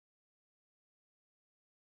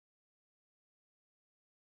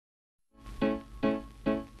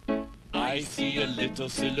I see a little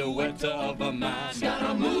silhouette of a man.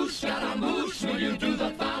 Scaramouche, will you do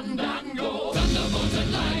the fandango? Thunderbolts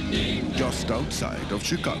and lightning. Just outside of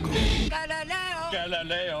Chicago.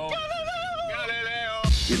 Galileo.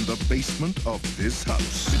 In the basement of this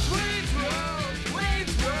house. It's Wayne's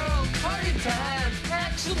World, party time,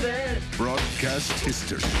 excellent. Broadcast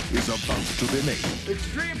history is about to be made.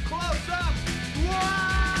 Extreme close-up.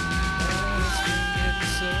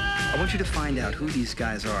 I want you to find out who these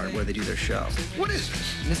guys are and where they do their show. What is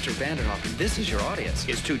this? Mr. Vanderhoff, this is your audience.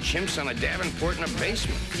 It's two chimps on a Davenport in a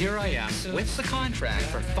basement. Here I am with the contract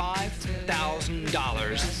for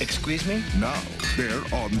 $5,000. Excuse me? Now they're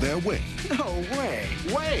on their way. No way.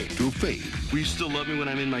 To fame. Will you still love me when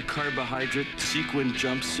I'm in my carbohydrate sequin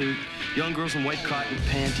jumpsuit? Young girls in white cotton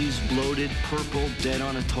panties, bloated, purple, dead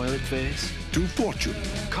on a toilet face? To fortune.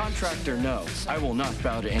 Contractor, no. I will not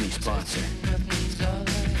bow to any sponsor.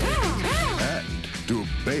 And to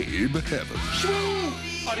babe heaven.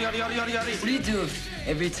 What do you do if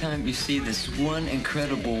every time you see this one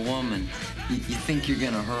incredible woman, you think you're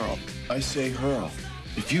gonna hurl? I say hurl.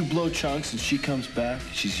 If you blow chunks and she comes back,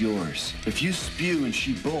 she's yours. If you spew and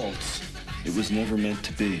she bolts, it was never meant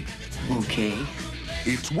to be. Okay.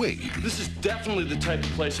 It's Wade. This is definitely the type of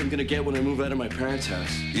place I'm gonna get when I move out of my parents'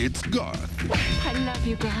 house. It's Garth. I love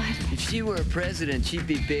you, Garth. If she were a president, she'd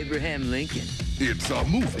be Abraham Lincoln. It's a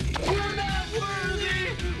movie. We're not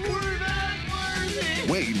worthy. We're not worthy.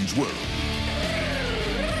 Wayne's World.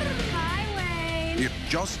 Hi, Wayne. It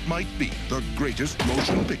just might be the greatest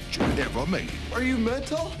motion picture ever made. Are you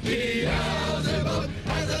mental? Beelzebub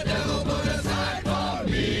has the devil put aside.